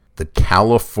the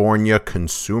California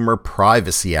Consumer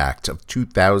Privacy Act of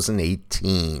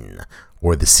 2018,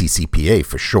 or the CCPA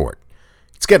for short.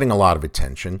 It's getting a lot of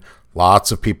attention.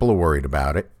 Lots of people are worried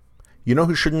about it. You know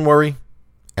who shouldn't worry?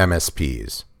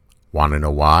 MSPs. Want to know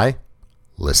why?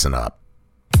 Listen up.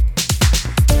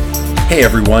 Hey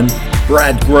everyone,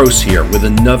 Brad Gross here with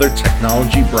another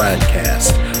Technology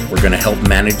Bradcast. We're going to help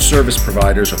managed service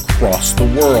providers across the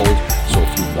world, so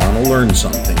if you want to learn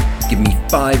something, give me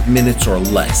 5 minutes or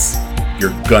less. You're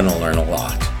going to learn a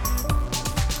lot.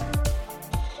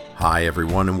 Hi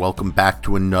everyone, and welcome back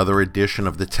to another edition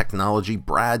of the Technology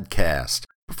Bradcast.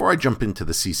 Before I jump into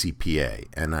the CCPA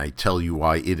and I tell you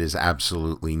why it is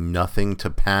absolutely nothing to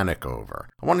panic over,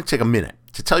 I want to take a minute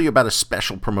to tell you about a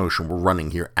special promotion we're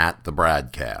running here at the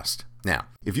Bradcast. Now,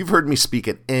 if you've heard me speak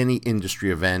at any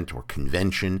industry event or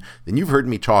convention, then you've heard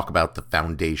me talk about the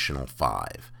Foundational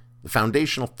 5. The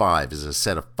Foundational 5 is a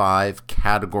set of 5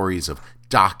 categories of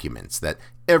documents that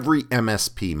every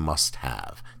MSP must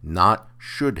have, not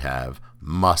should have,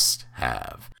 must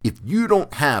have. If you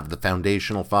don't have the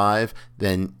Foundational 5,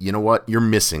 then you know what? You're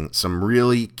missing some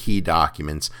really key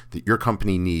documents that your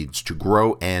company needs to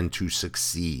grow and to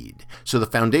succeed. So the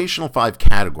Foundational 5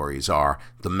 categories are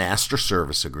the Master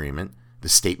Service Agreement, the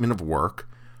Statement of Work,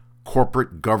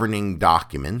 corporate governing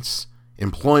documents,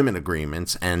 employment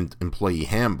agreements and employee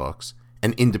handbooks,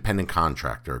 and independent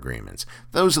contractor agreements.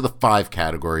 Those are the 5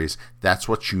 categories. That's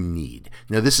what you need.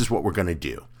 Now, this is what we're going to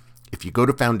do. If you go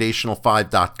to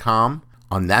foundational5.com,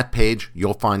 on that page,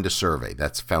 you'll find a survey.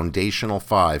 That's Foundational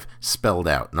 5 spelled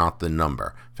out, not the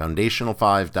number.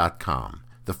 Foundational5.com.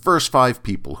 The first 5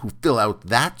 people who fill out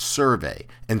that survey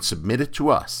and submit it to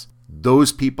us,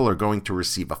 those people are going to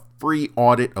receive a free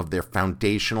audit of their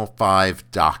Foundational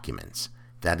 5 documents.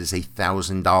 That is a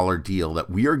 $1,000 deal that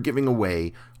we are giving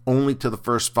away only to the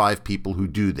first 5 people who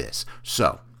do this.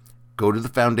 So, go to the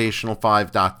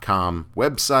foundational5.com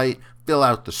website, fill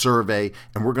out the survey,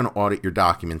 and we're going to audit your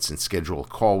documents and schedule a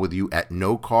call with you at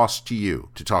no cost to you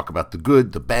to talk about the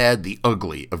good, the bad, the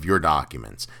ugly of your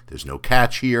documents. There's no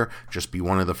catch here. Just be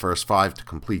one of the first 5 to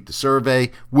complete the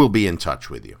survey. We'll be in touch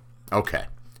with you. Okay,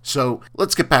 so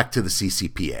let's get back to the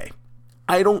CCPA.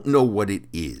 I don't know what it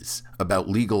is about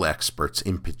legal experts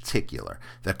in particular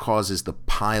that causes the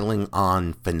piling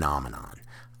on phenomenon.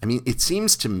 I mean, it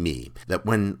seems to me that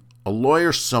when a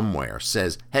lawyer somewhere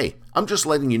says, hey, I'm just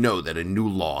letting you know that a new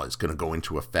law is going to go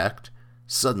into effect,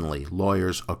 suddenly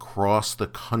lawyers across the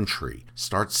country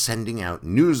start sending out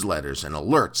newsletters and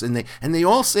alerts, and they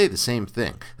all say the same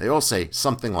thing. They all say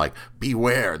something like,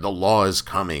 beware, the law is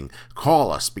coming.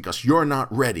 Call us because you're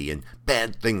not ready and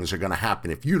bad things are going to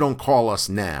happen if you don't call us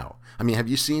now. I mean, have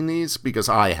you seen these? Because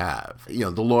I have. You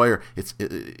know, the lawyer,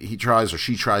 he tries or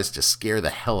she tries to scare the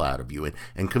hell out of you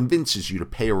and convinces you to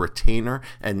pay a retainer.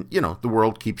 And, you know, the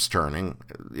world keeps turning.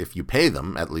 If you pay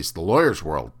them, at least the lawyer's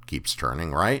world keeps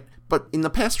turning, right? But in the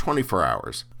past 24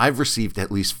 hours, I've received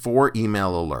at least 4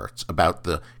 email alerts about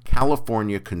the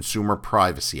California Consumer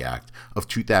Privacy Act of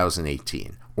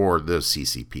 2018, or the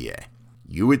CCPA.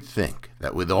 You would think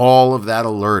that with all of that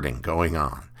alerting going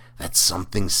on, that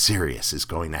something serious is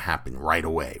going to happen right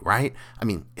away, right? I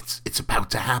mean, it's about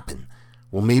to happen.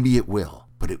 Well, maybe it will,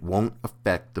 but it won't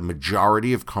affect the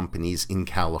majority of companies in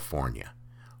California,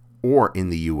 or in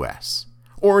the US,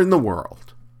 or in the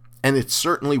world. And it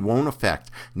certainly won't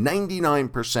affect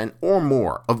 99% or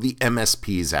more of the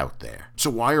MSPs out there.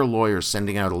 So why are lawyers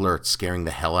sending out alerts scaring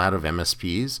the hell out of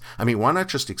MSPs? I mean, why not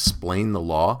just explain the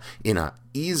law in a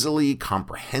easily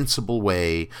comprehensible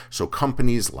way so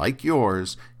companies like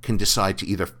yours can decide to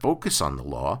either focus on the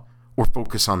law or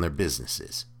focus on their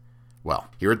businesses? Well,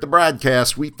 here at the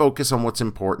Bradcast, we focus on what's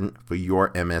important for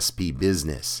your MSP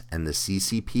business, and the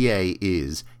CCPA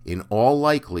is, in all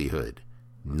likelihood,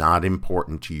 not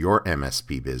important to your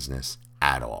MSP business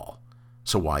at all.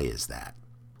 So why is that?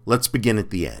 Let's begin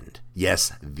at the end.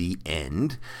 Yes, the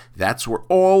end. That's where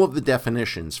all of the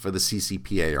definitions for the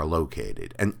CCPA are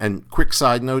located. And quick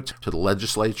side note to the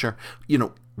legislature, you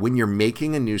know, when you're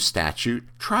making a new statute,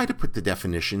 try to put the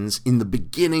definitions in the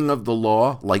beginning of the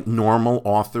law like normal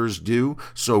authors do,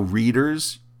 so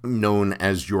readers, known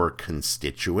as your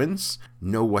constituents,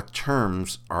 know what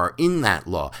terms are in that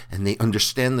law, and they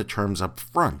understand the terms up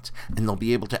front, and they'll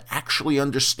be able to actually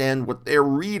understand what they're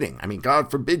reading. I mean,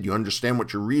 God forbid you understand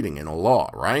what you're reading in a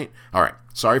law, right? All right,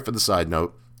 sorry for the side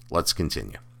note. Let's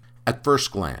continue. At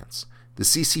first glance, the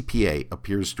CCPA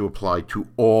appears to apply to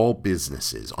all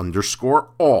businesses, underscore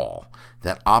all,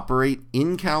 that operate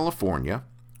in California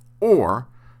or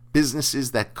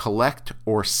businesses that collect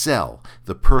or sell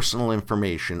the personal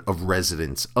information of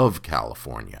residents of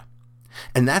California.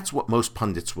 And that's what most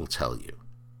pundits will tell you.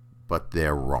 but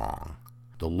they're wrong.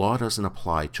 The law doesn't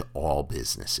apply to all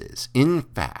businesses. In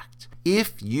fact,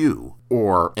 if you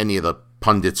or any of the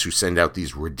pundits who send out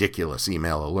these ridiculous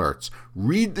email alerts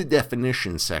read the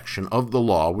definition section of the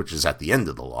law, which is at the end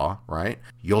of the law, right,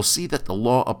 you'll see that the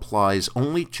law applies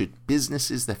only to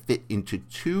businesses that fit into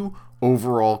two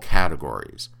overall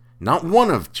categories. Not one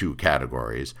of two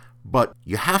categories, but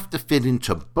you have to fit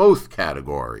into both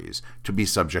categories to be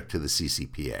subject to the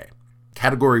CCPA.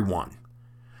 Category 1.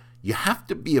 You have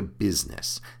to be a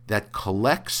business that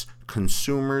collects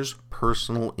consumers'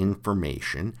 personal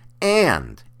information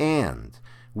and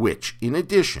which, in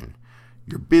addition,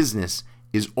 your business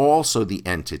is also the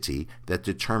entity that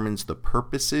determines the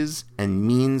purposes and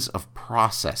means of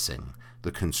processing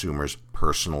the consumer's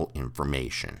personal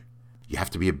information. You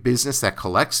have to be a business that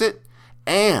collects it,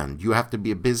 and you have to be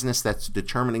a business that's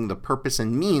determining the purpose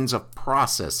and means of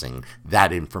processing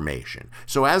that information.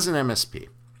 So as an MSP,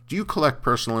 do you collect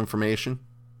personal information?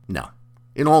 No.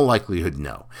 In all likelihood,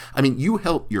 no. I mean, you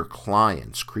help your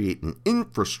clients create an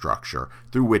infrastructure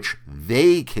through which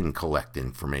they can collect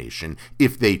information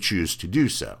if they choose to do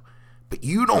so. But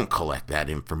you don't collect that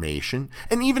information.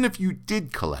 And even if you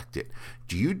did collect it,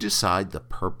 do you decide the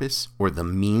purpose or the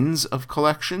means of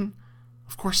collection?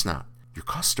 Of course not. Your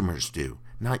customers do,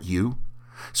 not you.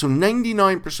 So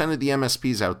 99% of the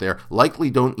MSPs out there likely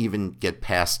don't even get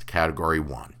past Category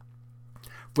 1.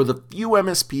 For the few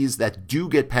MSPs that do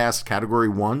get past Category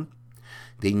 1,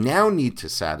 they now need to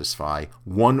satisfy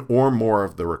one or more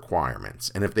of the requirements.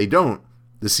 And if they don't,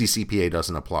 the CCPA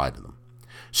doesn't apply to them.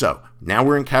 So now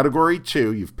we're in Category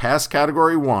 2. You've passed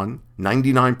Category 1.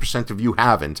 99% of you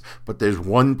haven't, but there's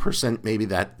 1% maybe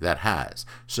that has.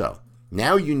 So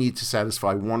now you need to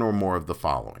satisfy one or more of the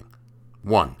following.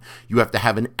 1, you have to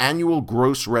have an annual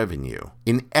gross revenue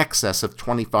in excess of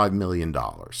 $25 million.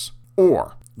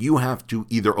 Or you have to,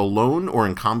 either alone or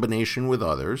in combination with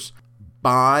others,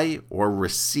 buy or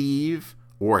receive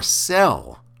or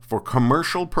sell for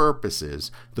commercial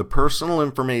purposes the personal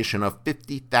information of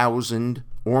 50,000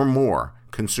 or more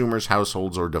consumers,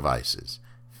 households, or devices.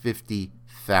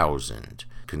 50,000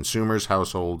 consumers,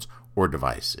 households, or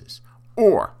devices.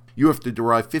 Or you have to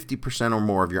derive 50% or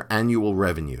more of your annual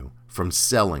revenue from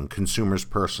selling consumers'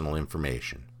 personal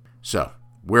information. So,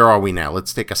 where are we now?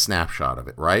 Let's take a snapshot of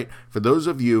it, right? For those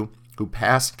of you who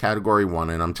passed Category 1,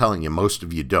 and I'm telling you, most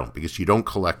of you don't, because you don't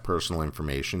collect personal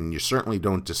information, and you certainly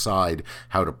don't decide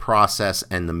how to process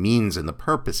and the means and the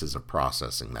purposes of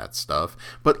processing that stuff.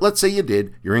 But let's say you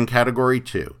did. You're in Category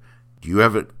 2. Do you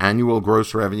have an annual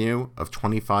gross revenue of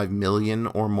 $25 million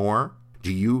or more?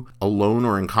 Do you, alone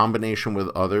or in combination with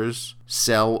others,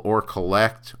 sell or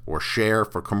collect or share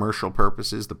for commercial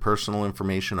purposes the personal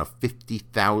information of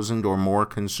 50,000 or more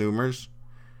consumers?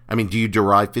 I mean, do you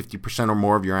derive 50% or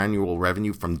more of your annual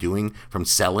revenue from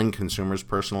selling consumers'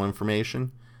 personal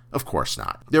information? Of course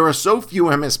not. There are so few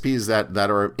MSPs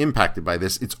that are impacted by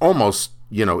this, it's almost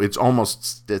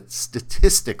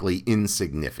statistically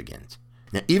insignificant.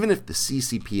 Now, even if the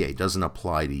CCPA doesn't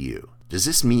apply to you, does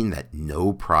this mean that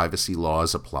no privacy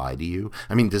laws apply to you?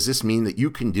 I mean, does this mean that you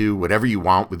can do whatever you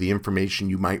want with the information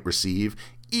you might receive,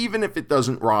 even if it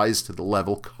doesn't rise to the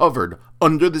level covered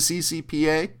under the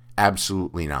CCPA?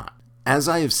 Absolutely not. As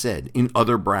I have said in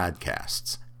other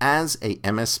broadcasts, as a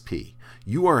MSP,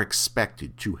 you are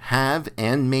expected to have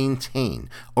and maintain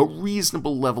a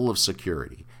reasonable level of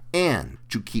security and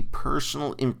to keep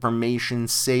personal information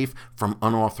safe from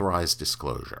unauthorized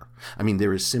disclosure. I mean,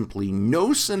 there is simply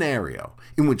no scenario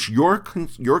in which your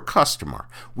customer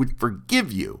would forgive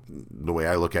you, the way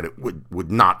I look at it, would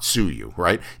not sue you,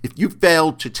 right? If you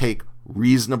failed to take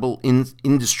reasonable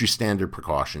industry standard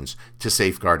precautions to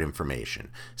safeguard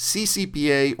information.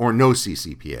 CCPA or no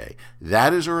CCPA,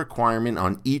 that is a requirement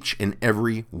on each and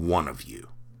every one of you.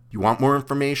 You want more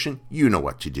information? You know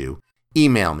what to do.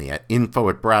 Email me at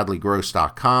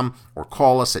info@bradleygross.com or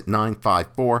call us at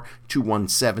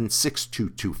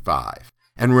 954-217-6225.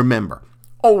 And remember,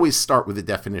 always start with the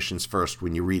definitions first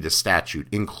when you read a statute,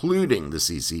 including the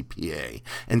CCPA,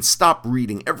 and stop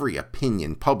reading every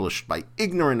opinion published by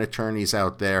ignorant attorneys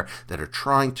out there that are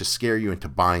trying to scare you into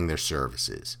buying their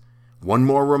services. One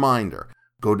more reminder,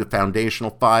 go to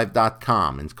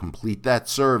foundational5.com and complete that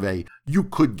survey. You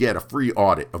could get a free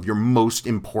audit of your most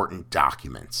important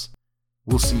documents.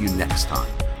 We'll see you next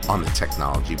time on the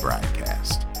Technology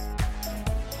Broadcast.